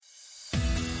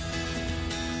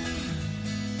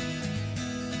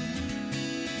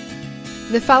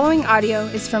The following audio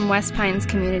is from West Pines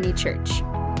Community Church.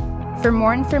 For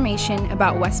more information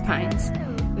about West Pines,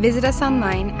 visit us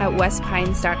online at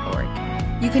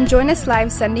westpines.org. You can join us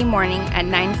live Sunday morning at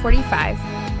 9:45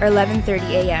 or 11:30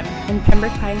 a.m. in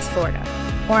Pembroke Pines, Florida,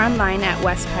 or online at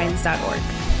westpines.org.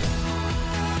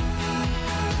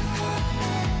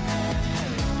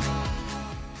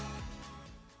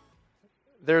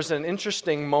 There's an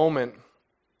interesting moment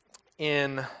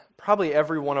in probably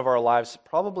every one of our lives,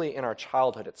 probably in our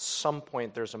childhood. At some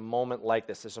point, there's a moment like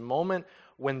this. There's a moment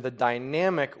when the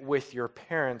dynamic with your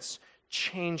parents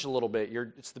change a little bit.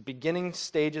 It's the beginning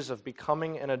stages of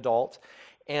becoming an adult.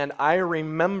 And I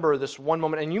remember this one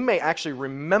moment, and you may actually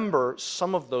remember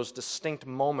some of those distinct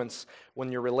moments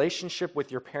when your relationship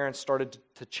with your parents started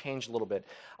to change a little bit.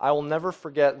 I will never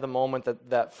forget the moment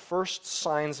that first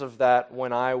signs of that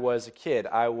when I was a kid.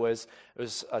 I was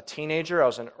a teenager. I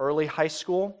was in early high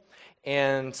school,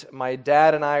 and my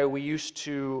dad and I, we used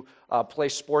to play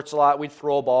sports a lot. We'd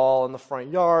throw a ball in the front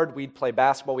yard. We'd play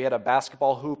basketball. We had a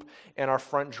basketball hoop in our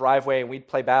front driveway, and we'd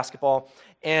play basketball.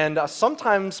 And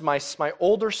sometimes my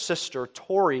older sister,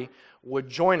 Tori, would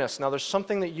join us. Now, there's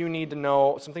something that you need to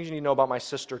know, some things you need to know about my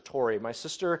sister, Tori. My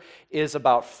sister is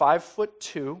about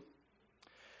 5'2".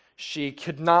 She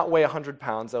could not weigh 100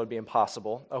 pounds. That would be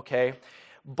impossible, okay?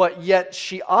 But yet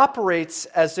she operates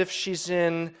as if she's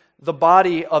in the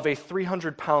body of a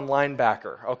 300-pound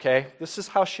linebacker, okay? This is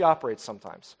how she operates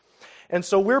sometimes. And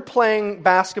so we're playing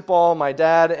basketball. My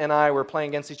dad and I were playing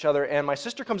against each other, and my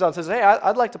sister comes out and says, "Hey,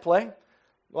 I'd like to play."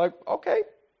 Like, okay,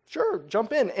 sure,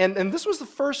 jump in. And this was the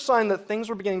first sign that things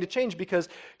were beginning to change because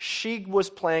she was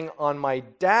playing on my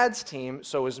dad's team,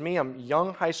 so it was me, I'm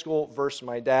young high school versus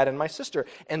my dad and my sister.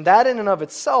 And that in and of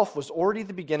itself was already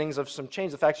the beginnings of some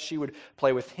change. The fact that she would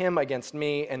play with him against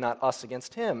me and not us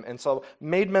against him. And so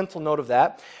made mental note of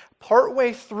that.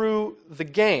 Partway through the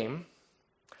game,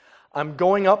 I'm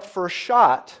going up for a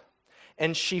shot,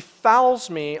 and she fouls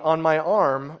me on my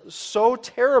arm so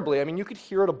terribly. I mean, you could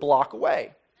hear it a block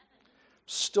away.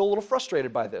 Still a little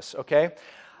frustrated by this, okay?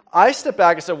 I step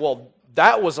back and said, well,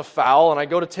 that was a foul, and I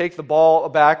go to take the ball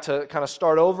back to kind of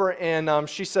start over, and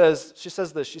she says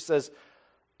this,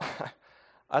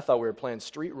 I thought we were playing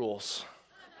street rules.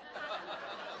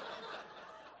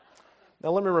 Now,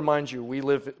 let me remind you, we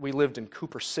lived in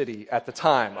Cooper City at the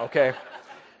time, okay?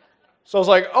 So I was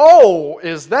like, oh,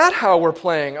 is that how we're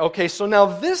playing? Okay, so now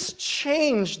this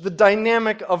changed the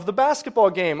dynamic of the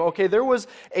basketball game. Okay, there was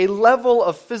a level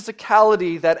of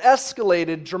physicality that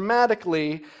escalated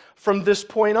dramatically from this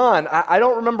point on. I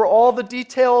don't remember all the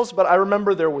details, but I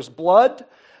remember there was blood,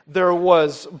 there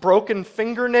was broken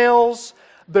fingernails,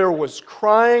 there was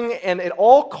crying, and it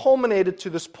all culminated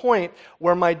to this point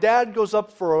where my dad goes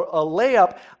up for a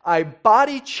layup. I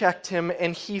body checked him,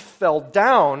 and he fell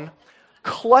down,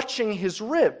 clutching his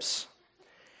ribs.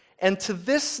 And to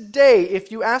this day,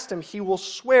 if you asked him, he will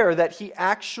swear that he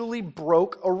actually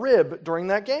broke a rib during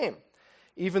that game.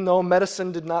 Even though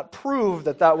medicine did not prove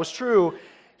that that was true,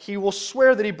 he will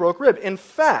swear that he broke a rib. In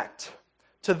fact,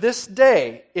 to this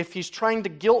day, if he's trying to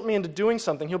guilt me into doing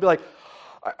something, he'll be like,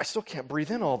 I still can't breathe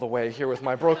in all the way here with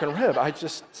my broken rib.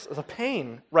 The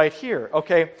pain right here,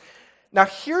 okay? Now,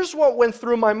 here's what went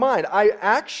through my mind. I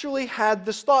actually had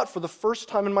this thought for the first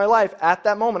time in my life. At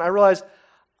that moment, I realized,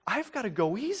 I've got to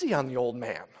go easy on the old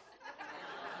man.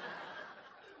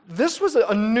 This was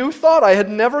a new thought. I had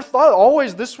never thought.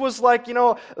 Always, this was like,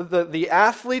 the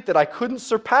athlete that I couldn't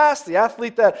surpass, the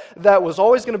athlete that was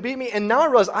always going to beat me. And now I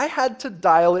realized I had to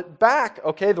dial it back,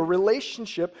 okay? The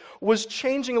relationship was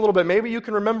changing a little bit. Maybe you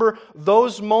can remember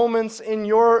those moments in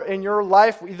your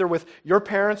life, either with your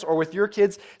parents or with your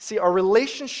kids. See, our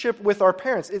relationship with our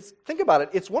parents, think about it,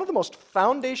 it's one of the most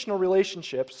foundational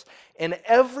relationships in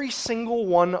every single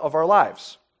one of our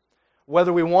lives.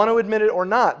 Whether we want to admit it or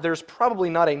not, there's probably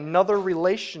not another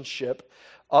relationship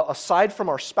aside from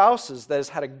our spouses that has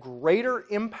had a greater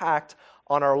impact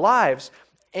on our lives.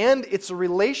 And it's a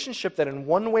relationship that in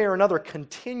one way or another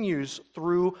continues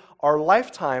through our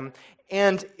lifetime,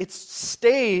 and it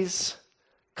stays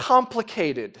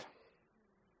complicated.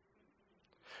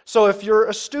 So if you're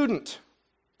a student,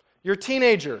 you're a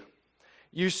teenager,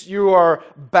 you are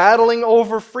battling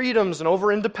over freedoms and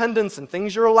over independence and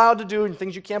things you're allowed to do and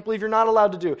things you can't believe you're not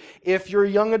allowed to do. If you're a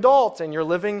young adult and you're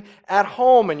living at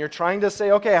home and you're trying to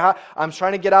say, okay, I'm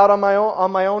trying to get out on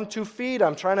my own 2 feet,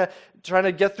 I'm trying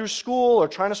to get through school or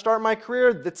trying to start my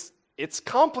career, It's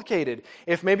complicated.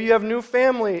 If maybe you have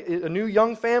a new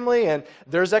young family, and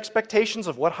there's expectations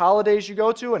of what holidays you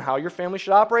go to and how your family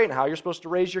should operate and how you're supposed to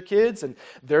raise your kids, and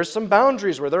there's some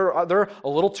boundaries where they're a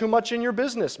little too much in your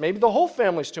business. Maybe the whole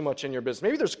family's too much in your business.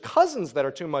 Maybe there's cousins that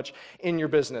are too much in your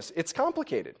business. It's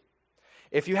complicated.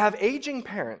 If you have aging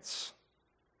parents,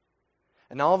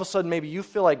 and all of a sudden maybe you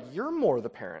feel like you're more the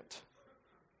parent,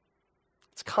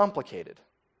 it's complicated.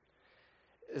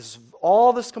 Is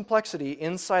all this complexity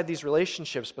inside these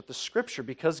relationships, but the Scripture,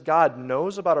 because God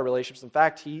knows about our relationships, in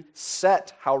fact, He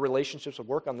set how relationships would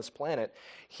work on this planet,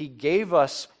 He gave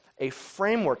us a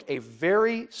framework, a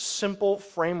very simple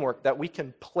framework that we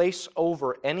can place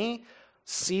over any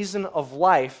season of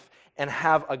life and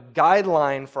have a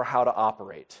guideline for how to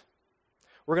operate.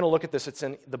 We're going to look at this. It's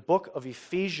in the book of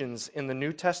Ephesians in the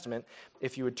New Testament.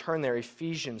 If you would turn there,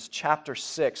 Ephesians chapter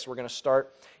 6, we're going to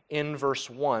start in verse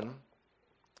 1.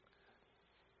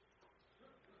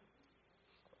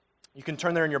 You can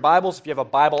turn there in your Bibles. If you have a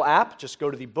Bible app, just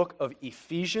go to the book of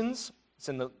Ephesians. It's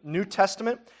in the New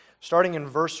Testament, starting in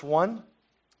verse 1,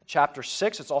 chapter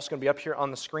 6. It's also going to be up here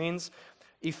on the screens.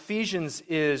 Ephesians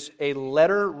is a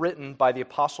letter written by the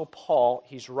Apostle Paul.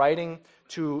 He's writing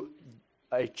to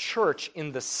a church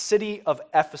in the city of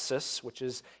Ephesus, which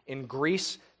is in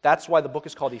Greece. That's why the book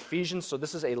is called Ephesians. So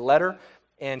this is a letter,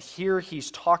 and here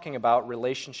he's talking about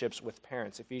relationships with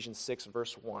parents. Ephesians 6,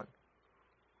 verse 1.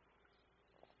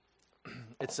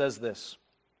 It says this: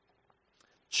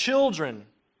 "Children,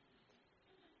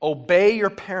 obey your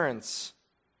parents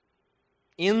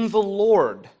in the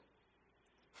Lord,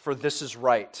 for this is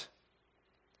right."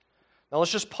 Now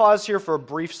let's just pause here for a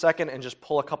brief second and just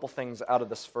pull a couple things out of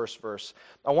this first verse.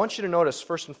 I want you to notice,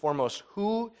 first and foremost,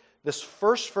 who this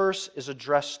first verse is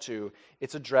addressed to.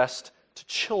 It's addressed to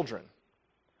children.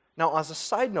 Now, as a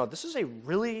side note, this is a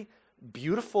really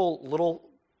beautiful little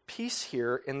piece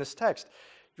here in this text.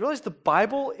 You realize the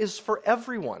Bible is for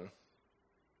everyone.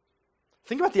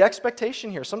 Think about the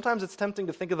expectation here. Sometimes it's tempting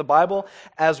to think of the Bible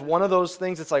as one of those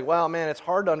things. It's like, well, man, it's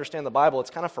hard to understand the Bible. It's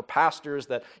kind of for pastors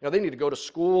that, they need to go to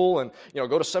school and,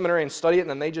 go to seminary and study it, and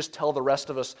then they just tell the rest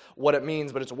of us what it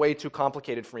means, but it's way too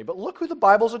complicated for me. But look who the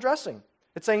Bible's addressing.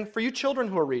 It's saying, for you children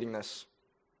who are reading this,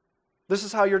 this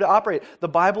is how you're to operate. The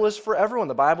Bible is for everyone.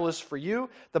 The Bible is for you.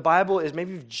 The Bible is,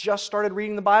 maybe you've just started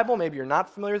reading the Bible. Maybe you're not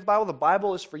familiar with the Bible. The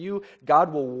Bible is for you.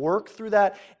 God will work through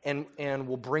that and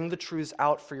will bring the truths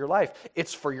out for your life.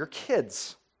 It's for your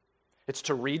kids. It's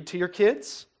to read to your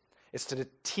kids. It's to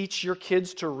teach your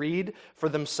kids to read for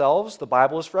themselves. The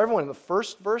Bible is for everyone. And the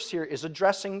first verse here is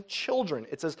addressing children.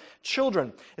 It says,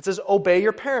 children. It says, obey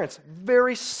your parents.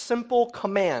 Very simple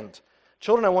command.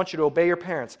 Children, I want you to obey your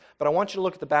parents, but I want you to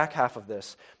look at the back half of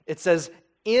this. It says,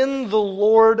 in the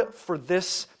Lord, for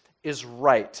this is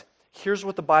right. Here's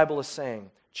what the Bible is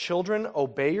saying. Children,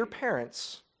 obey your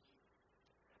parents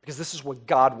because this is what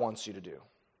God wants you to do.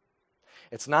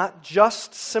 It's not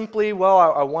just simply, well,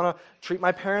 I want to treat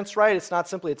my parents right. It's not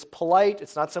simply it's polite.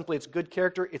 It's not simply it's good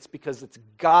character. It's because it's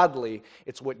godly.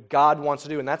 It's what God wants to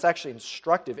do, and that's actually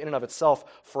instructive in and of itself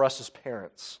for us as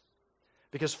parents.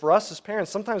 Because for us as parents,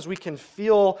 sometimes we can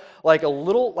feel like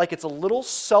it's a little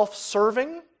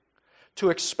self-serving to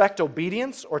expect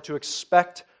obedience or to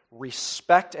expect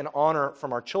respect and honor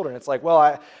from our children. It's like,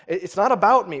 well, it's not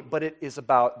about me, but it is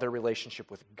about their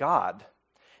relationship with God.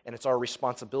 And it's our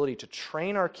responsibility to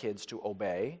train our kids to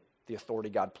obey the authority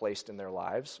God placed in their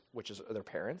lives, which is their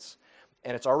parents.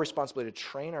 And it's our responsibility to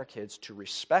train our kids to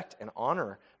respect and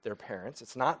honor their parents.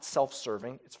 It's not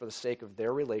self-serving. It's for the sake of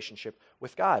their relationship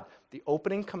with God. The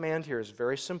opening command here is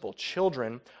very simple.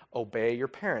 Children, obey your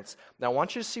parents. Now, I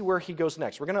want you to see where he goes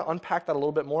next. We're going to unpack that a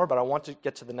little bit more, but I want to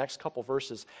get to the next couple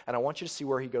verses, and I want you to see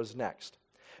where he goes next.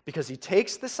 Because he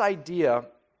takes this idea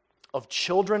of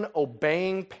children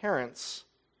obeying parents,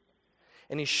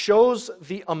 and he shows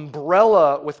the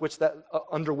umbrella with which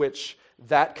under which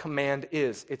that command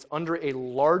is. It's under a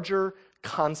larger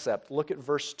concept. Look at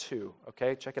verse 2,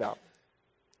 okay? Check it out.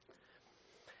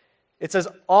 It says,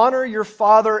 honor your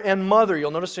father and mother. You'll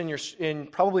notice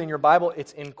probably in your Bible,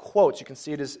 it's in quotes. You can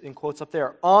see it is in quotes up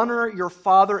there. Honor your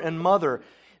father and mother.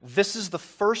 This is the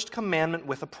first commandment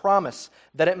with a promise,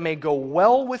 that it may go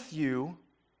well with you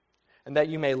and that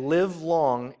you may live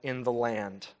long in the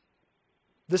land.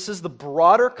 This is the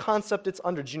broader concept it's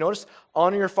under. Did you notice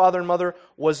honor your father and mother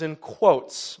was in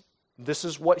quotes? This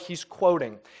is what he's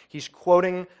quoting. He's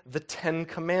quoting the 10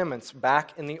 Commandments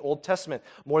back in the Old Testament.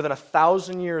 More than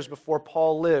 1,000 years before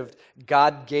Paul lived,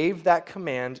 God gave that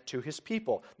command to his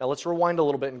people. Now let's rewind a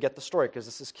little bit and get the story, because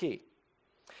this is key.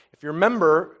 If you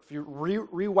remember, if you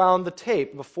rewound the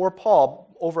tape, before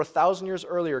Paul, over 1,000 years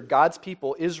earlier, God's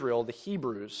people, Israel, the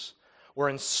Hebrews, were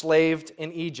enslaved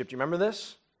in Egypt. You remember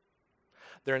this?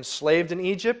 They're enslaved in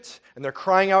Egypt, and they're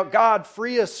crying out, God,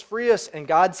 free us, free us. And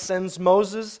God sends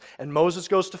Moses, and Moses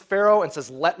goes to Pharaoh and says,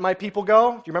 let my people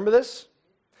go. Do you remember this?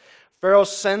 Pharaoh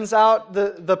sends out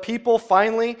the people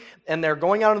finally, and they're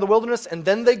going out into the wilderness, and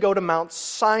then they go to Mount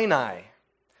Sinai.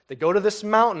 They go to this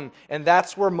mountain, and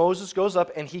that's where Moses goes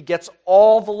up, and he gets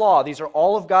all the law. These are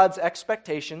all of God's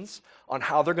expectations on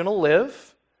how they're going to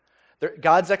live,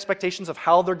 God's expectations of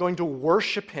how they're going to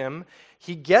worship Him.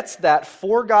 He gets that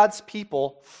for God's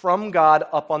people from God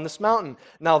up on this mountain.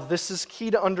 Now, this is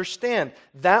key to understand.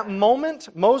 That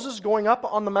moment, Moses going up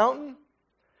on the mountain,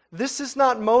 this is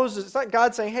not Moses. It's not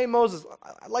God saying, hey, Moses,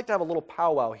 I'd like to have a little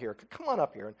powwow here. Come on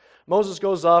up here. And Moses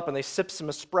goes up and they sip some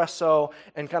espresso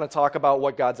and kind of talk about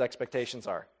what God's expectations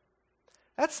are.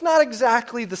 That's not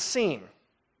exactly the scene.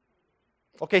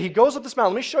 Okay, he goes up this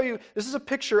mountain. Let me show you. This is a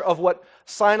picture of what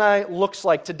Sinai looks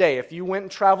like today. If you went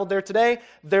and traveled there today,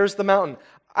 there's the mountain.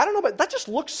 I don't know, but that just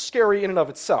looks scary in and of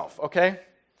itself, okay?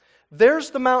 There's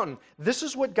the mountain. This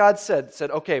is what God said. Said,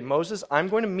 okay, Moses, I'm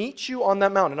going to meet you on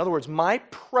that mountain. In other words, my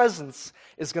presence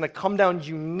is going to come down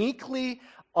uniquely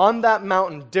on that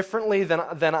mountain differently than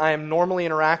I am normally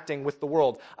interacting with the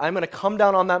world. I'm going to come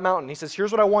down on that mountain. He says,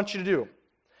 here's what I want you to do.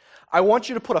 I want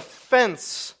you to put a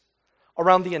fence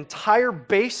around the entire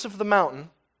base of the mountain,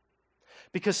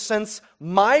 because since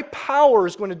my power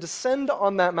is going to descend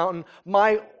on that mountain,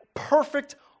 my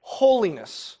perfect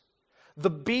holiness, the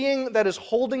being that is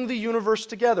holding the universe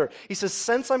together, he says,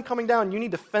 since I'm coming down, you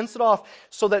need to fence it off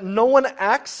so that no one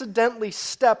accidentally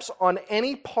steps on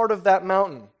any part of that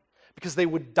mountain, because they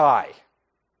would die.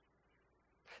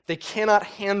 They cannot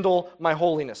handle my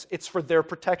holiness. It's for their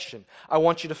protection. I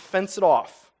want you to fence it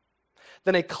off.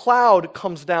 Then a cloud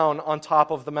comes down on top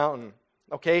of the mountain,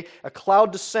 okay? A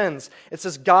cloud descends. It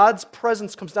says God's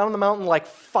presence comes down on the mountain like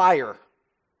fire.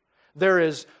 There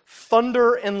is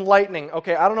thunder and lightning.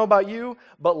 Okay, I don't know about you,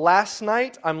 but last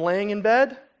night I'm laying in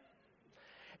bed,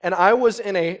 and I was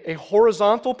in a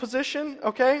horizontal position,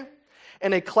 okay?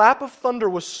 And a clap of thunder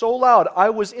was so loud,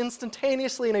 I was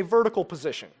instantaneously in a vertical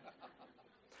position.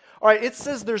 All right, it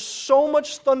says there's so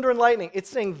much thunder and lightning. It's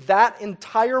saying that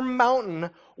entire mountain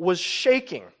was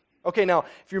shaking. Okay, now,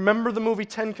 if you remember the movie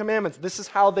Ten Commandments, this is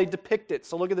how they depict it.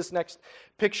 So look at this next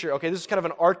picture. Okay, this is kind of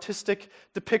an artistic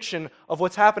depiction of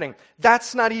what's happening.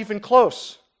 That's not even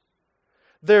close.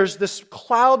 There's this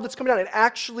cloud that's coming down. It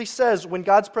actually says when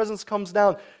God's presence comes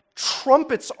down,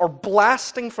 trumpets are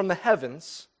blasting from the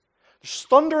heavens. There's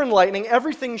thunder and lightning,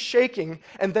 everything's shaking.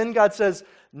 And then God says,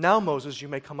 now, Moses, you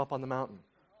may come up on the mountain.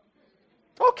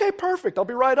 Okay, perfect. I'll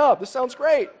be right up. This sounds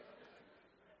great.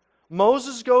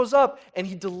 Moses goes up and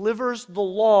he delivers the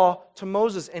law to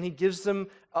Moses, and he gives them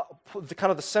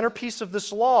the centerpiece of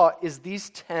this law is these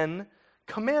 10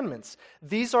 commandments.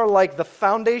 These are like the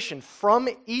foundation. From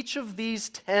each of these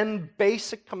 10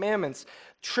 basic commandments,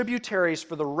 tributaries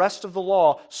for the rest of the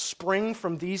law spring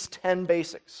from these 10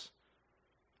 basics.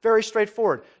 Very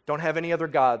straightforward. Don't have any other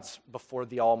gods before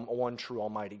the one true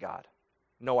Almighty God.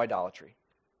 No idolatry.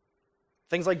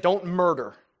 Things like don't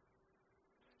murder.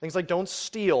 Things like don't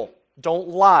steal. Don't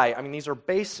lie. I mean, these are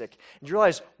basic. And you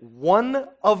realize one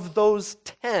of those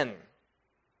 10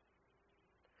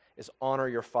 is honor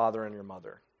your father and your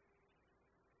mother.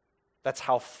 That's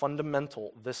how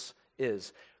fundamental this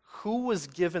is. Who was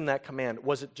given that command?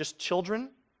 Was it just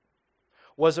children?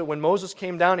 Was it when Moses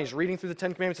came down, he's reading through the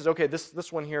 10 Commandments, he says, okay,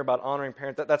 this one here about honoring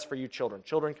parents, that's for you children.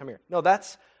 Children, come here. No,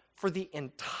 that's for the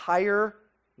entire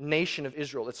nation of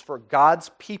Israel. It's for God's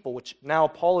people, which now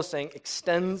Paul is saying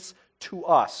extends to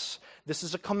us. This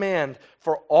is a command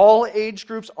for all age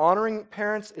groups, honoring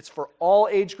parents. It's for all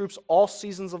age groups, all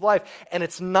seasons of life. And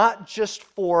it's not just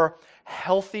for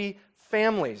healthy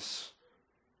families.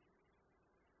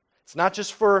 It's not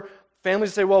just for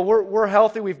families to say, well, we're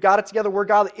healthy, we've got it together, we're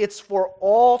godly. It's for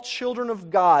all children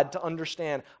of God to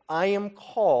understand, I am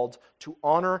called to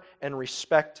honor and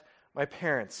respect my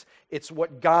parents. It's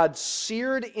what God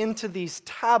seared into these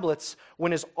tablets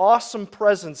when His awesome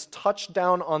presence touched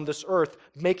down on this earth,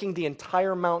 making the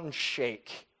entire mountain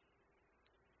shake.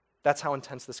 That's how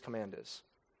intense this command is.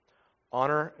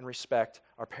 Honor and respect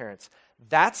our parents.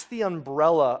 That's the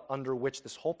umbrella under which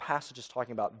this whole passage is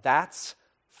talking about. That's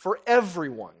for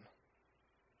everyone.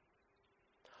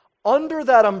 Under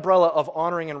that umbrella of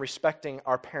honoring and respecting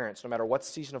our parents, no matter what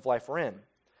season of life we're in,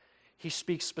 he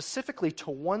speaks specifically to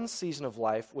one season of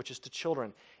life, which is to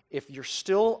children. If you're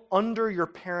still under your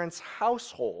parents'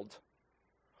 household,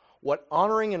 what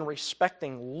honoring and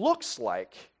respecting looks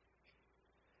like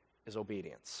is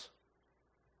obedience.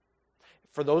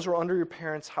 for those who are under your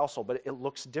parents' household, but it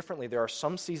looks differently. There are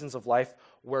some seasons of life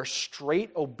where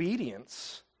straight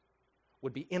obedience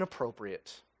would be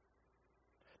inappropriate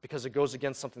because it goes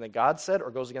against something that God said or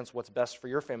goes against what's best for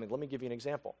your family. Let me give you an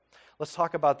example. Let's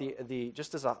talk about the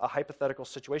just as a hypothetical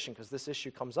situation, because this issue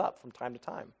comes up from time to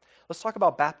time. Let's talk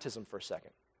about baptism for a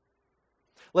second.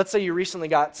 Let's say you recently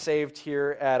got saved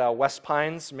here at West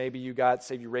Pines. Maybe you got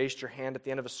saved, you raised your hand at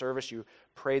the end of a service, you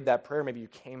prayed that prayer, maybe you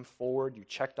came forward, you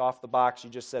checked off the box, you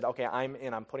just said, okay, I'm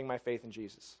in, I'm putting my faith in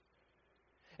Jesus.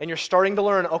 And you're starting to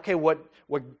learn, okay, what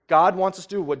God wants us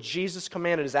to do, what Jesus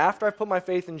commanded is after I put my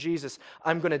faith in Jesus,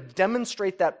 I'm going to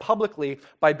demonstrate that publicly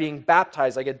by being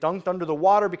baptized. I get dunked under the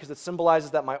water because it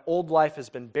symbolizes that my old life has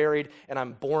been buried and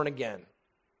I'm born again.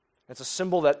 It's a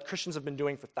symbol that Christians have been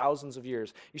doing for thousands of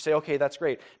years. You say, okay, that's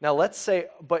great. Now let's say,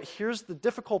 but here's the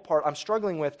difficult part I'm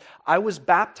struggling with. I was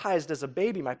baptized as a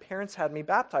baby. My parents had me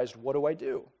baptized. What do I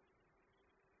do?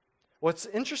 Well, it's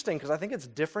interesting because I think it's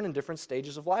different in different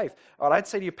stages of life. What I'd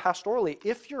say to you pastorally,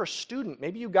 if you're a student,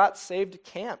 maybe you got saved at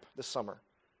camp this summer,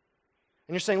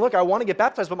 and you're saying, look, I want to get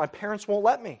baptized, but my parents won't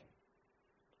let me.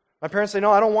 My parents say,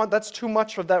 no, I don't want, that's too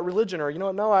much of that religion, or, you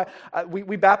know what, no,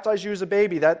 we baptize you as a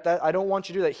baby, that I don't want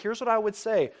you to do that. Here's what I would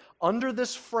say. Under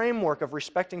this framework of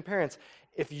respecting parents,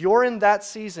 if you're in that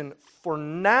season, for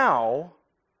now,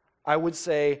 I would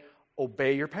say,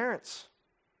 obey your parents.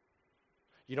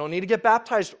 You don't need to get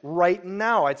baptized right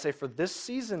now. I'd say for this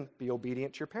season, be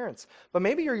obedient to your parents. But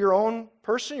maybe you're your own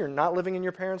person. You're not living in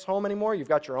your parents' home anymore. You've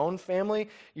got your own family.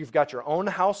 You've got your own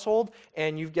household.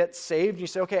 And you get saved. And you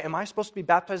say, okay, am I supposed to be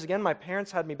baptized again? My parents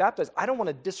had me baptized. I don't want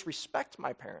to disrespect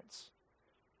my parents.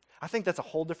 I think that's a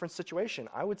whole different situation.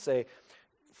 I would say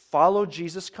follow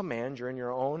Jesus' command. You're in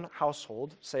your own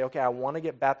household. Say, okay, I want to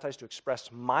get baptized to express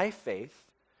my faith.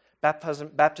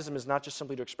 Baptism is not just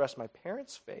simply to express my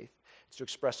parents' faith. It's to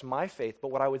express my faith. But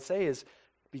what I would say is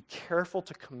be careful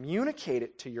to communicate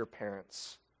it to your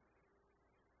parents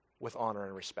with honor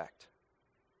and respect.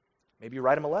 Maybe you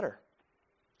write them a letter.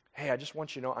 Hey, I just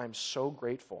want you to know I'm so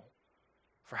grateful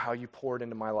for how you poured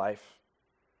into my life.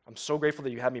 I'm so grateful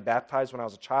that you had me baptized when I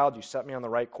was a child. You set me on the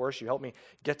right course. You helped me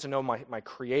get to know my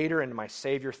Creator and my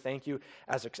Savior. Thank you.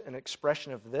 As an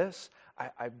expression of this,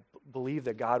 I believe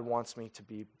that God wants me to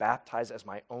be baptized as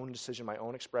my own decision, my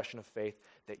own expression of faith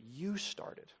that you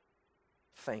started.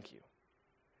 Thank you.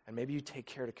 And maybe you take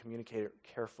care to communicate it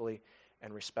carefully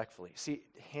and respectfully. See,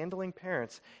 handling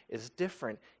parents is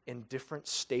different in different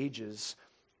stages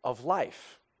of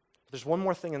life. There's one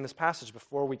more thing in this passage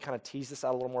before we kind of tease this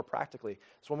out a little more practically.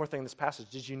 There's one more thing in this passage.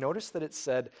 Did you notice that it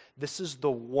said this is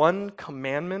the one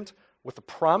commandment with a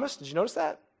promise? Did you notice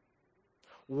that?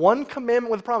 One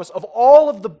commandment with a promise. Of all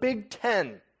of the big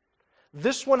 10,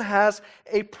 this one has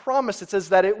a promise. It says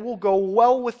that it will go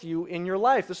well with you in your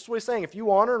life. This is what he's saying. If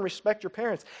you honor and respect your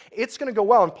parents, it's going to go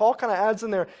well. And Paul kind of adds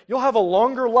in there, you'll have a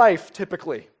longer life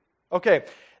typically. Okay,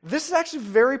 this is actually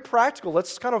very practical.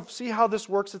 Let's kind of see how this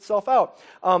works itself out.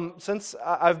 Since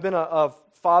I've been a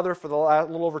father for the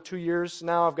little over 2 years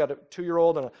now, I've got a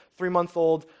 2-year-old and a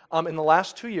 3-month-old. In the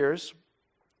last 2 years,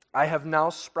 I have now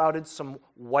sprouted some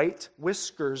white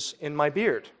whiskers in my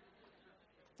beard.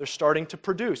 They're starting to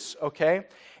produce, okay?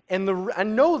 And I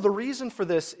know the reason for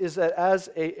this is that as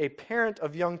a parent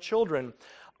of young children,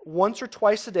 once or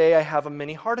twice a day I have a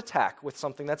mini heart attack with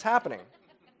something that's happening.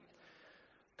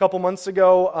 A couple months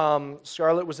ago,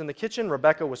 Scarlett was in the kitchen,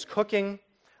 Rebecca was cooking.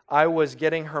 I was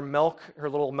getting her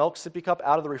little milk sippy cup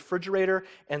out of the refrigerator,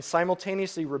 and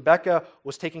simultaneously Rebecca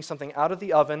was taking something out of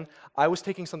the oven. I was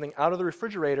taking something out of the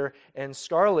refrigerator, and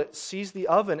Scarlett sees the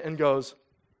oven and goes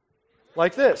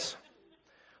like this.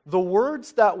 The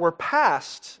words that were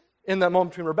passed in that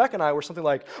moment between Rebecca and I were something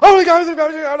like, oh my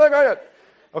God,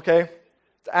 okay?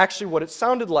 It's actually what it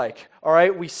sounded like, all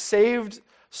right? We saved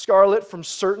Scarlett from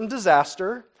certain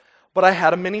disaster, but I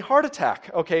had a mini heart attack,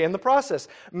 okay, in the process.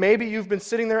 Maybe you've been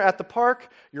sitting there at the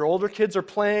park, your older kids are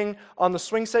playing on the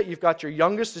swing set, you've got your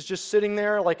youngest is just sitting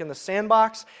there like in the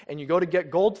sandbox, and you go to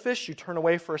get goldfish, you turn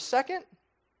away for a second,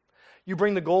 you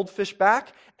bring the goldfish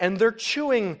back, and they're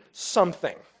chewing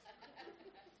something.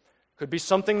 Could be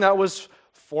something that was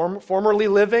formerly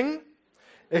living.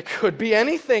 It could be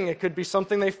anything. It could be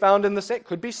something they found in the sand. It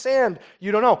could be sand.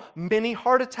 You don't know. Mini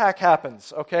heart attack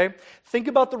happens, okay? Think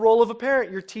about the role of a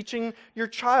parent. You're teaching your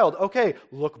child, okay,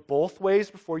 look both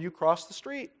ways before you cross the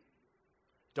street.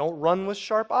 Don't run with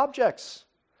sharp objects.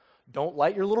 Don't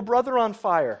light your little brother on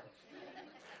fire.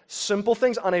 Simple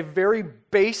things on a very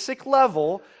basic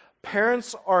level.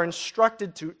 Parents are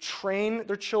instructed to train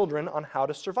their children on how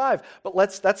to survive. But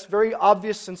that's very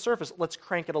obvious and surface. Let's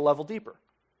crank it a level deeper.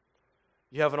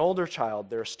 You have an older child,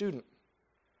 they're a student,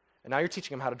 and now you're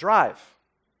teaching them how to drive.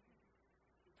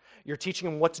 You're teaching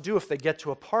them what to do if they get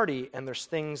to a party and there's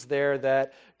things there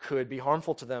that could be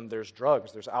harmful to them. There's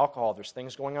drugs, there's alcohol, there's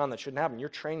things going on that shouldn't happen. You're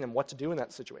training them what to do in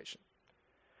that situation.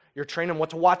 You're training them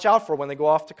what to watch out for when they go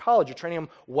off to college. You're training them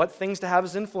what things to have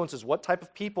as influences, what type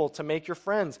of people to make your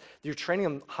friends. You're training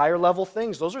them higher level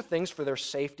things. Those are things for their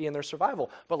safety and their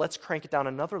survival. But let's crank it down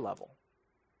another level.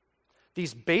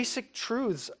 These basic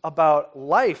truths about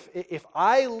life, if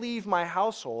I leave my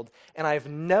household and I've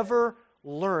never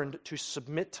learned to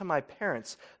submit to my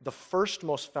parents, the first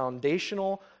most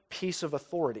foundational piece of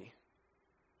authority,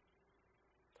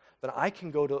 then I can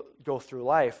go through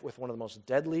life with one of the most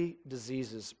deadly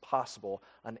diseases possible,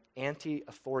 an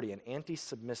anti-authority, an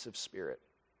anti-submissive spirit.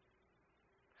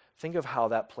 Think of how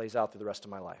that plays out through the rest of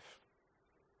my life.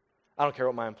 I don't care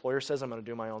what my employer says, I'm going to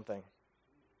do my own thing.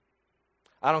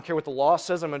 I don't care what the law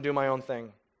says, I'm going to do my own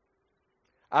thing.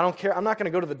 I don't care, I'm not going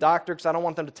to go to the doctor because I don't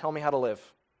want them to tell me how to live.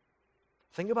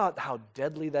 Think about how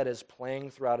deadly that is playing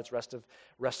throughout its rest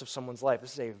of someone's life.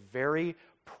 This is a very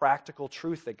practical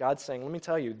truth that God's saying, let me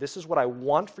tell you, this is what I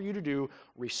want for you to do.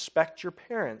 Respect your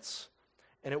parents,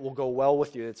 and it will go well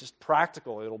with you. It's just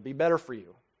practical. It'll be better for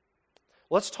you.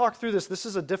 Let's talk through this. This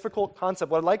is a difficult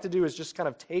concept. What I'd like to do is just kind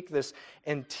of take this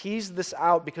and tease this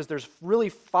out, because there's really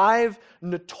 5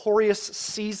 notorious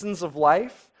seasons of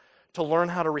life to learn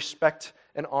how to respect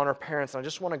and honor parents. And I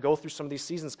just want to go through some of these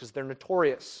seasons because they're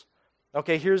notorious.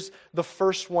 Okay, here's the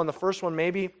first one. The first one,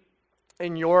 maybe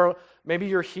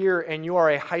you're here and you are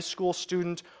a high school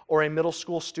student or a middle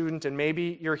school student, and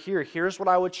maybe you're here. Here's what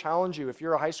I would challenge you if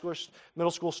you're a high school or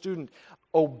middle school student.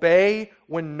 Obey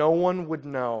when no one would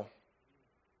know.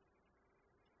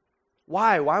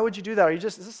 Why? Why would you do that?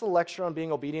 Is this a lecture on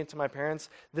being obedient to my parents?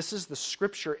 This is the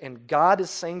Scripture, and God is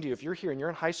saying to you, if you're here and you're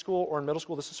in high school or in middle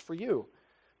school, this is for you.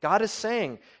 God is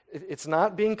saying, it's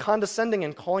not being condescending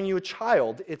and calling you a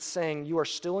child. It's saying you are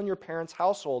still in your parents'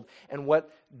 household. And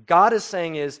what God is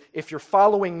saying is, if you're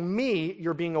following me,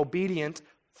 you're being obedient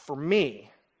for me.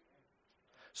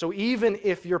 So even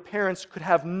if your parents could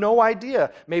have no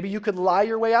idea, maybe you could lie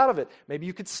your way out of it. Maybe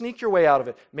you could sneak your way out of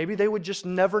it. Maybe they would just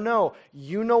never know.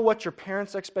 You know what your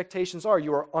parents' expectations are.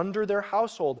 You are under their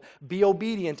household. Be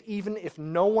obedient even if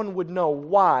no one would know.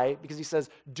 Why? Because he says,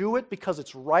 do it because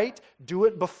it's right. Do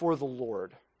it before the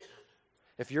Lord.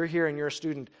 If you're here and you're a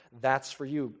student, that's for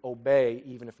you. Obey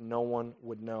even if no one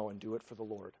would know, and do it for the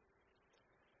Lord.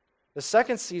 The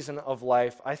second season of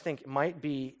life, I think, might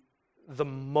be the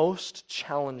most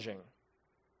challenging.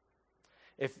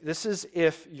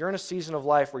 If you're in a season of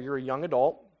life where you're a young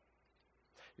adult,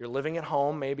 you're living at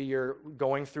home, maybe you're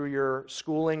going through your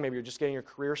schooling, maybe you're just getting your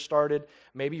career started,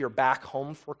 maybe you're back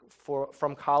home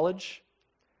from college,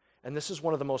 and this is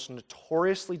one of the most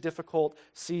notoriously difficult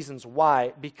seasons.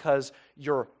 Why? Because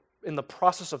you're in the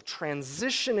process of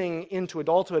transitioning into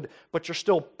adulthood, but you're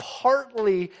still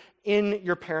partly in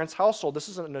your parents' household. This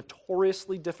is a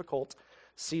notoriously difficult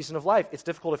season of life. It's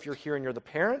difficult if you're here and you're the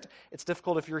parent. It's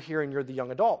difficult if you're here and you're the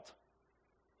young adult.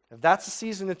 If that's the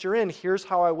season that you're in, here's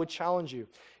how I would challenge you.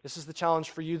 This is the challenge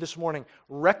for you this morning.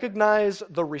 Recognize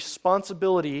the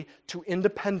responsibility to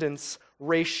independence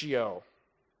ratio.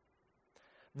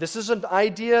 This is an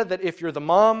idea that if you're the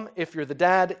mom, if you're the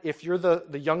dad, if you're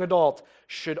the young adult,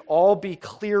 should all be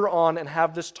clear on and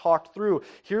have this talked through.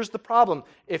 Here's the problem.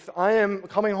 If I am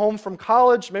coming home from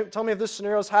college, tell me if this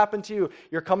scenario has happened to you.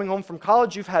 You're coming home from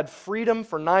college, you've had freedom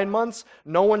for 9 months,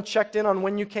 no one checked in on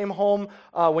when you came home,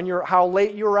 how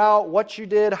late you were out, what you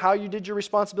did, how you did your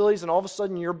responsibilities, and all of a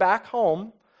sudden you're back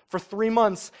home for 3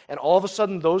 months, and all of a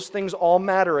sudden those things all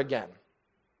matter again.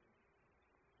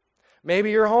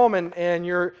 Maybe you're home and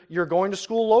you're going to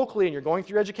school locally and you're going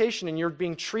through education and you're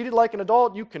being treated like an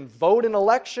adult. You can vote in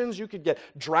elections. You could get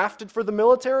drafted for the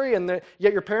military, and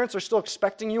yet your parents are still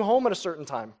expecting you home at a certain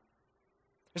time.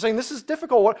 You're saying, this is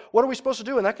difficult. What are we supposed to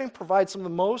do? And that can provide some of the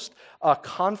most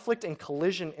conflict and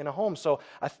collision in a home. So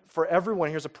for everyone,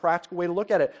 here's a practical way to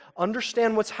look at it.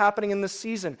 Understand what's happening in this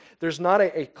season. There's not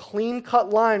a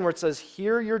clean-cut line where it says,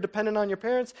 here you're dependent on your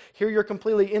parents, here you're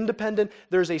completely independent.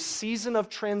 There's a season of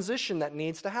transition that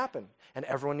needs to happen, and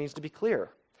everyone needs to be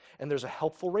clear. And there's a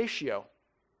helpful ratio.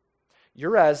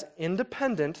 You're as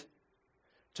independent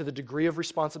to the degree of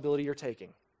responsibility you're taking.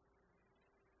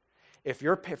 If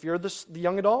you're the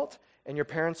young adult and your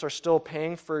parents are still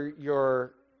paying for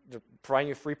they're providing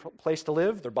you a free place to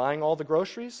live, they're buying all the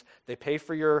groceries, they pay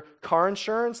for your car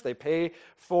insurance, they pay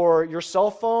for your cell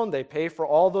phone, they pay for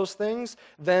all those things,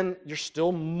 then you're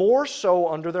still more so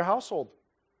under their household.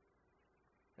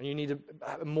 And you need to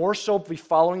more so be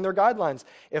following their guidelines.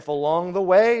 If along the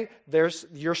way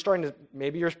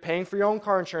maybe you're paying for your own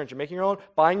car insurance,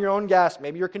 buying your own gas,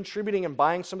 maybe you're contributing and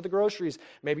buying some of the groceries,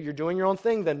 maybe you're doing your own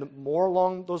thing, then the more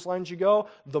along those lines you go,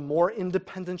 the more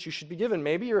independence you should be given.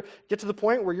 Maybe you get to the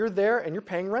point where you're there and you're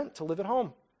paying rent to live at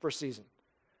home for a season,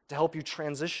 to help you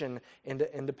transition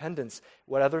into independence.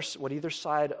 What either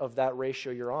side of that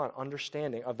ratio you're on,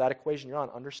 of that equation you're on,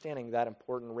 understanding that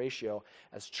important ratio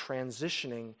as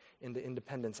transitioning into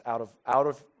independence out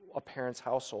of a parent's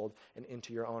household and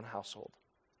into your own household.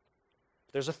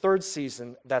 There's a third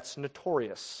season that's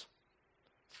notorious.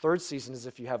 Third season is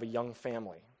if you have a young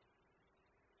family.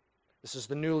 This is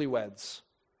the newlyweds.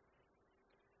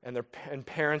 And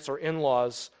parents or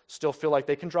in-laws still feel like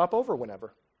they can drop over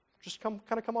whenever. Just come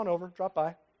on over, drop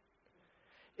by.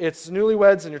 It's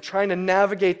newlyweds, and you're trying to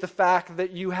navigate the fact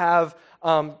that you have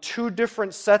two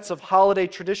different sets of holiday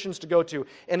traditions to go to.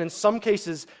 And in some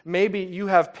cases, maybe you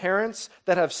have parents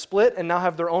that have split and now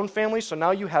have their own family, so now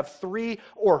you have 3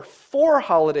 or 4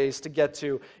 holidays to get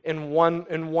to in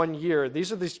one year.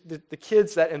 These are the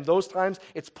kids that in those times,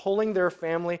 it's pulling their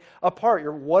family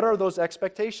apart. What are those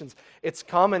expectations? It's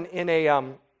common in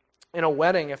a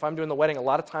wedding, if I'm doing the wedding, a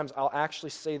lot of times I'll actually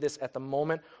say this at the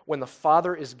moment when the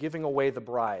father is giving away the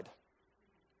bride.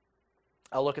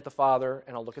 I'll look at the father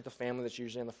and I'll look at the family that's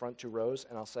usually in the front 2 rows,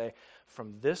 and I'll say,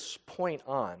 from this point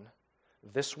on,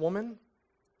 this woman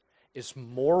is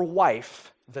more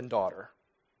wife than daughter.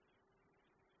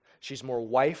 She's more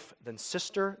wife than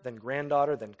sister, than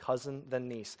granddaughter, than cousin, than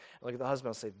niece. I look at the husband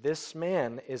and I'll say, this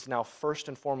man is now first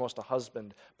and foremost a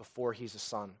husband before he's a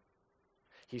son.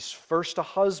 He's first a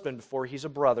husband before he's a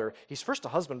brother. He's first a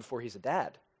husband before he's a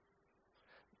dad.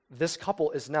 This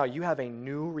couple is now, you have a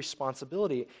new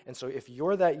responsibility. And so if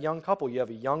you're that young couple, you have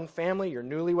a young family, you're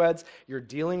newlyweds, you're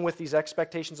dealing with these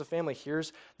expectations of family,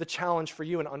 here's the challenge for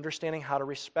you in understanding how to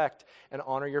respect and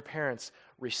honor your parents.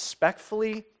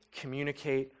 Respectfully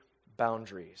communicate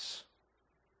boundaries.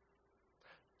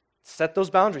 Set those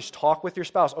boundaries. Talk with your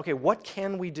spouse. Okay, what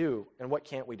can we do and what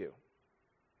can't we do?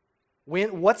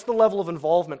 What's the level of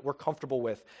involvement we're comfortable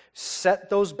with? Set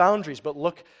those boundaries, but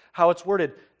look how it's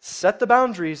worded. Set the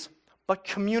boundaries, but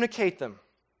communicate them.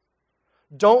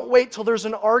 Don't wait till there's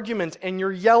an argument and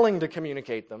you're yelling to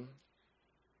communicate them.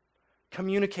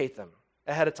 Communicate them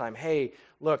ahead of time. Hey,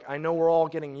 look, I know we're all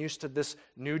getting used to this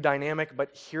new dynamic, but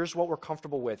here's what we're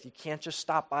comfortable with. You can't just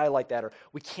stop by like that, or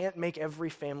we can't make every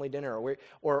family dinner,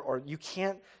 or you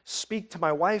can't speak to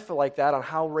my wife like that on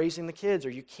how raising the kids,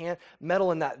 or you can't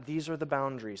meddle in that. These are the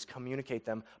boundaries. Communicate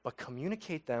them, but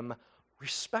communicate them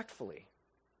respectfully.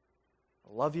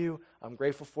 I love you. I'm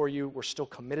grateful for you. We're still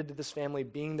committed to this family,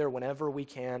 being there whenever we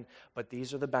can, but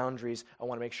these are the boundaries. I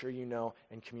want to make sure you know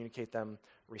and communicate them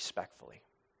respectfully.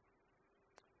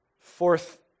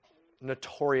 Fourth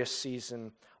notorious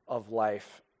season of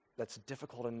life that's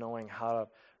difficult in knowing how to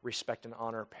respect and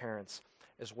honor parents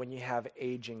is when you have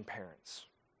aging parents.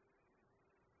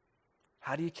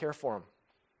 How do you care for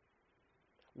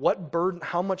them?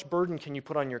 How much burden can you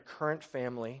put on your current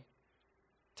family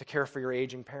to care for your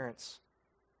aging parents?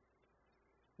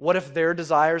 What if their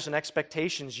desires and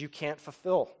expectations you can't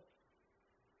fulfill?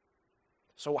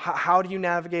 So how do you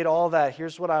navigate all that?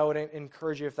 Here's what I would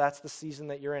encourage you if that's the season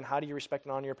that you're in. How do you respect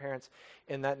and honor your parents?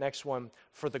 In that next one,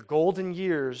 for the golden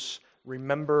years,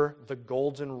 remember the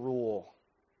golden rule.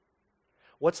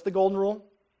 What's the golden rule?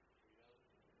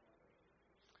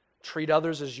 Treat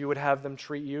others as you would have them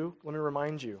treat you. Let me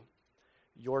remind you,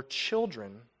 your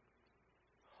children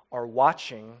are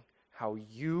watching how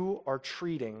you are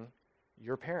treating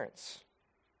your parents.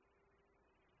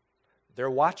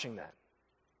 They're watching that.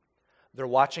 They're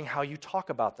watching how you talk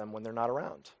about them when they're not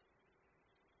around.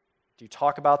 Do you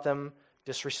talk about them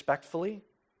disrespectfully?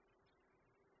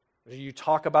 Do you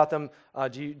talk about them,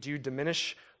 do you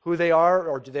diminish who they are,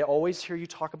 or do they always hear you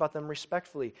talk about them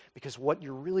respectfully? Because what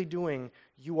you're really doing,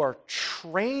 you are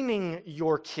training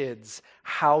your kids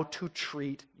how to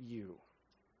treat you.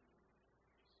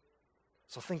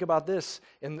 So think about this.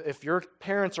 And if your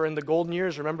parents are in the golden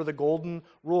years, remember the golden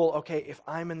rule. Okay, if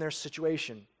I'm in their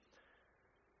situation,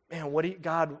 man,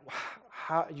 God,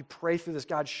 how you pray through this.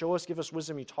 God, show us, give us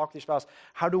wisdom. You talk to your spouse.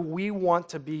 How would I want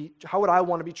to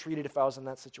be treated if I was in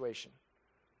that situation?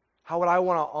 How would I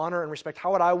want to honor and respect?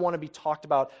 How would I want to be talked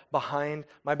about behind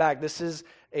my back? This is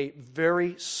a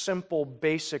very simple,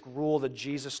 basic rule that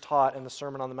Jesus taught in the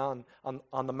Sermon on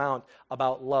the Mount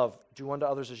about love. Do unto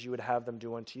others as you would have them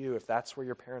do unto you. If that's where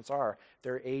your parents are,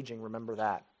 they're aging, remember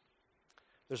that.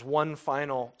 There's one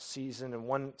final season and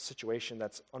one situation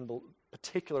that's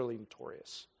particularly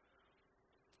notorious.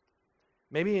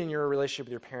 Maybe in your relationship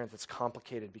with your parents, it's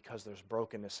complicated because there's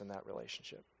brokenness in that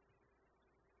relationship.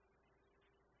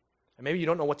 And maybe you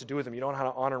don't know what to do with them. You don't know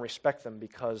how to honor and respect them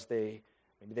because maybe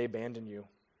they abandoned you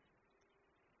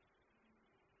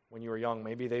when you were young.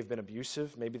 Maybe they've been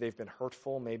abusive. Maybe they've been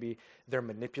hurtful. Maybe they're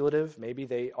manipulative.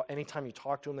 Maybe anytime you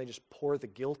talk to them, they just pour the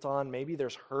guilt on. Maybe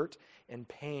there's hurt and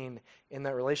pain in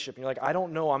that relationship. And you're like, I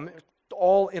don't know. I'm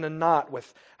all in a knot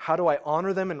with how do I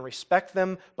honor them and respect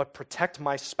them, but protect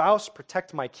my spouse,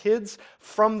 protect my kids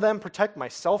from them, protect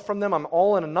myself from them. I'm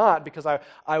all in a knot because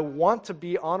I want to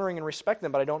be honoring and respect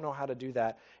them, but I don't know how to do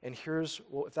that. And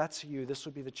if that's you, this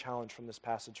would be the challenge from this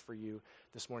passage for you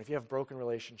this morning. If you have broken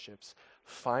relationships,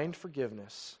 find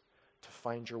forgiveness to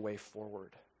find your way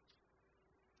forward.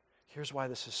 Here's why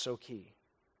this is so key.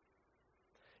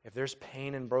 If there's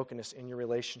pain and brokenness in your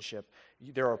relationship,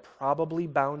 there are probably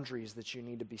boundaries that you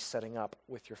need to be setting up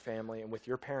with your family and with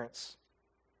your parents.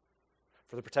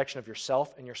 For the protection of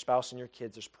yourself and your spouse and your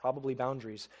kids, there's probably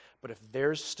boundaries. But if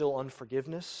there's still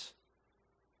unforgiveness,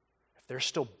 if there's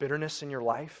still bitterness in your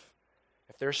life,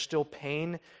 if there's still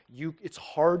pain, it's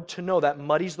hard to know. That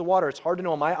muddies the water. It's hard to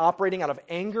know, am I operating out of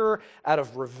anger, out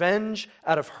of revenge,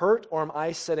 out of hurt, or am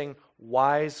I setting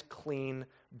wise, clean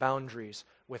boundaries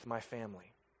with my family?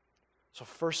 So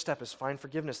first step is find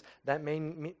forgiveness. That may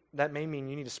mean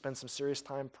you need to spend some serious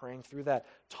time praying through that,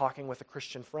 talking with a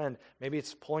Christian friend. Maybe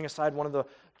it's pulling aside one of the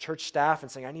church staff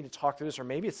and saying, I need to talk through this. Or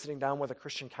maybe it's sitting down with a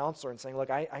Christian counselor and saying, look,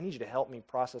 I need you to help me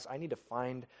process. I need to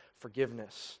find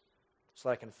forgiveness so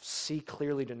that I can see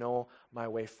clearly to know my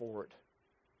way forward.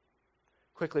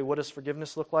 Quickly, what does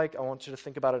forgiveness look like? I want you to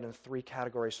think about it in 3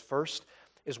 categories. First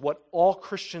is what all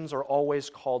Christians are always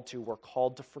called to. We're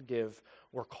called to forgive.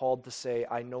 We're called to say,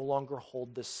 I no longer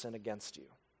hold this sin against you.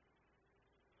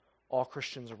 All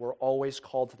Christians, we're always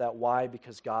called to that. Why?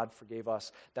 Because God forgave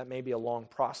us. That may be a long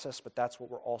process, but that's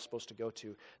what we're all supposed to go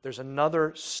to. There's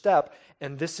another step,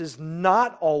 and this is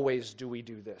not always do we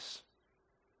do this.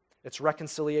 It's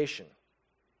reconciliation.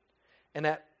 And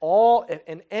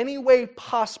in any way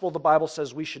possible, the Bible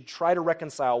says we should try to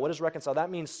reconcile. What is reconcile? That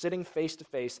means sitting face to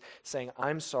face, saying,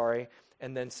 I'm sorry,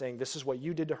 and then saying, this is what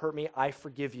you did to hurt me, I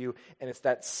forgive you. And it's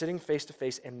that sitting face to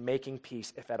face and making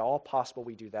peace. If at all possible,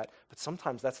 we do that. But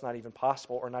sometimes that's not even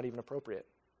possible or not even appropriate.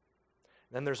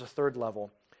 Then there's a third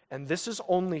level. And this is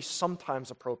only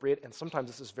sometimes appropriate, and sometimes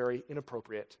this is very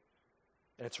inappropriate.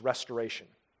 And it's restoration.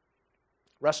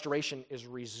 Restoration is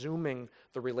resuming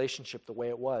the relationship the way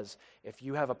it was. If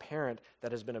you have a parent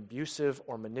that has been abusive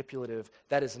or manipulative,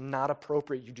 that is not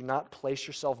appropriate. You do not place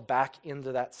yourself back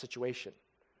into that situation.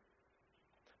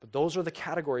 But those are the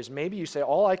categories. Maybe you say,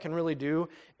 all I can really do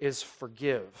is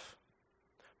forgive.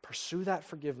 Pursue that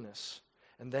forgiveness.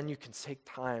 And then you can take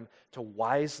time to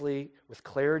wisely, with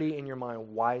clarity in your mind,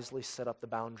 wisely set up the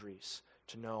boundaries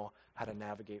to know how to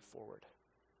navigate forward.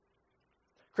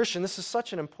 Christian, this is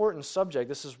such an important subject.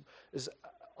 This is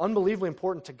unbelievably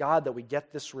important to God that we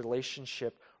get this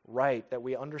relationship right, that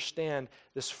we understand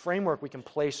this framework we can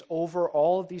place over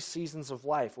all of these seasons of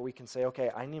life where we can say, okay,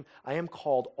 I am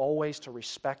called always to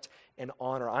respect and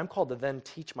honor. I'm called to then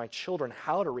teach my children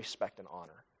how to respect and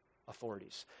honor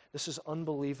authorities. This is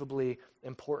unbelievably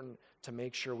important to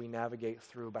make sure we navigate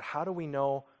through. But how do we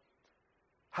know,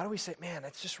 how do we say, man,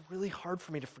 it's just really hard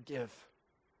for me to forgive?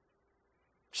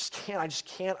 I just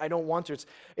can't, I don't want to.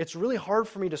 It's really hard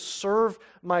for me to serve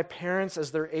my parents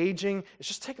as they're aging. It's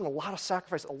just taking a lot of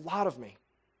sacrifice, a lot of me.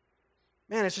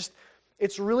 Man,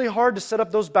 it's really hard to set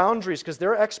up those boundaries because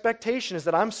their expectation is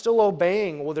that I'm still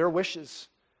obeying their wishes.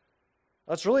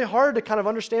 It's really hard to kind of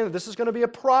understand that this is going to be a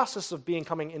process of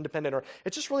becoming independent, or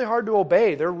it's just really hard to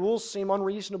obey. Their rules seem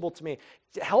unreasonable to me.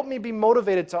 Help me be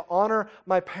motivated to honor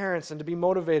my parents and to be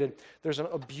motivated. There's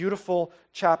a beautiful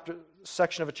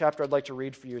section of a chapter I'd like to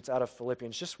read for you. It's out of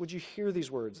Philippians. Just would you hear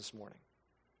these words this morning?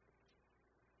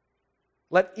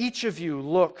 Let each of you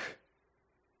look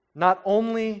not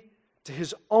only to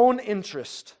his own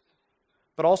interest,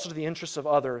 but also to the interests of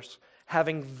others,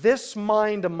 having this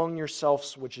mind among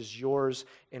yourselves, which is yours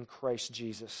in Christ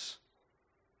Jesus,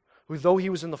 who though he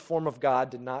was in the form of God,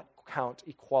 did not count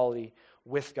equality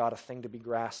with God a thing to be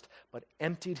grasped, but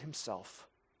emptied himself,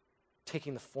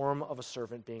 taking the form of a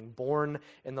servant, being born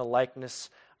in the likeness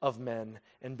of men,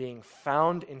 and being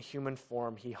found in human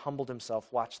form, he humbled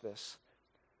himself, watch this,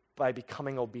 by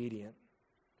becoming obedient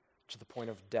to the point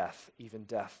of death, even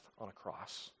death on a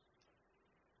cross.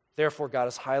 Therefore, God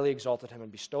has highly exalted him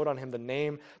and bestowed on him the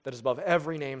name that is above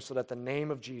every name, so that the name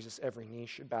of Jesus every knee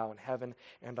should bow in heaven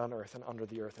and on earth and under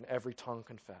the earth, and every tongue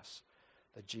confess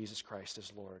that Jesus Christ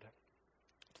is Lord,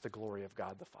 to the glory of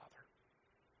God the Father.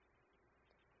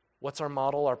 What's our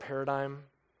model, our paradigm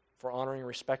for honoring and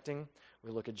respecting?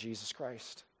 we look at Jesus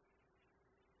Christ,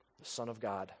 the Son of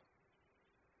God,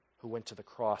 who went to the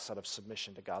cross out of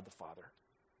submission to God the Father.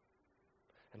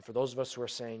 And for those of us who are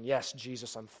saying, yes,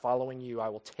 Jesus, I'm following you. I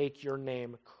will take your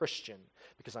name Christian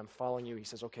because I'm following you. He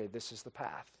says, okay, this is the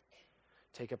path.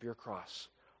 Take up your cross.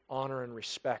 Honor and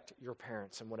respect your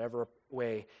parents in whatever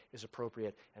way is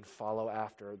appropriate and follow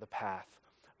after the path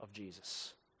of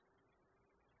Jesus.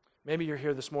 Maybe you're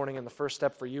here this morning and the first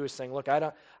step for you is saying, look, I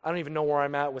don't even know where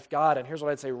I'm at with God. And here's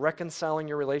what I'd say, reconciling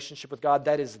your relationship with God,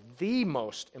 that is the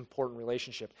most important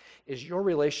relationship, is your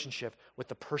relationship with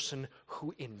the person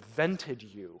who invented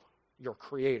you, your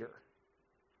Creator.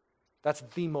 That's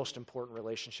the most important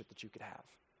relationship that you could have.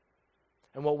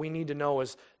 And what we need to know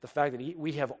is the fact that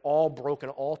we have all broken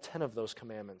all 10 of those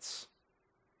commandments.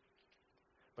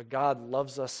 But God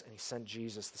loves us, and he sent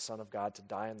Jesus, the Son of God, to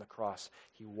die on the cross.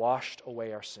 He washed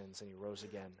away our sins, and he rose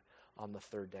again on the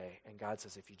third day. And God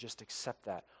says, if you just accept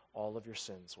that, all of your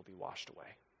sins will be washed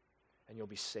away, and you'll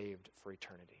be saved for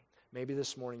eternity. Maybe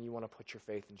this morning you want to put your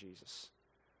faith in Jesus.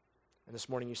 And this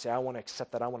morning you say, I want to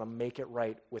accept that. I want to make it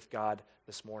right with God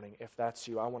this morning. If that's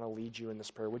you, I want to lead you in this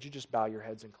prayer. Would you just bow your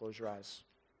heads and close your eyes?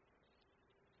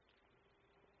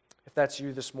 If that's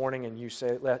you this morning and you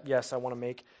say, yes, I want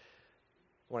to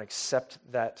accept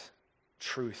that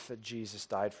truth that Jesus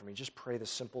died for me, just pray the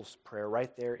simple prayer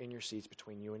right there in your seats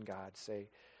between you and God. Say,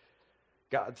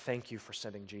 God, thank you for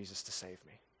sending Jesus to save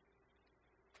me.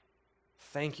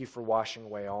 Thank you for washing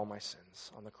away all my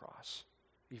sins on the cross,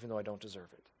 even though I don't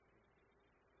deserve it.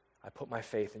 I put my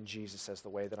faith in Jesus as the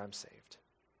way that I'm saved.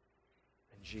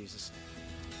 In Jesus' name.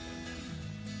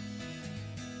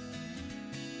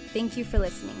 Thank you for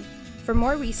listening. For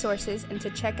more resources and to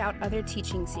check out other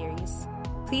teaching series,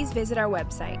 please visit our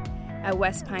website at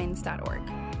westpines.org.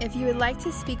 If you would like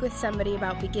to speak with somebody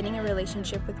about beginning a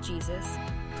relationship with Jesus,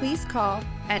 please call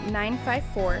at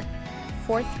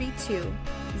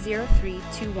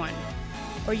 954-432-0321,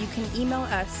 or you can email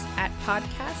us at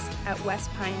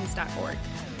podcast@westpines.org.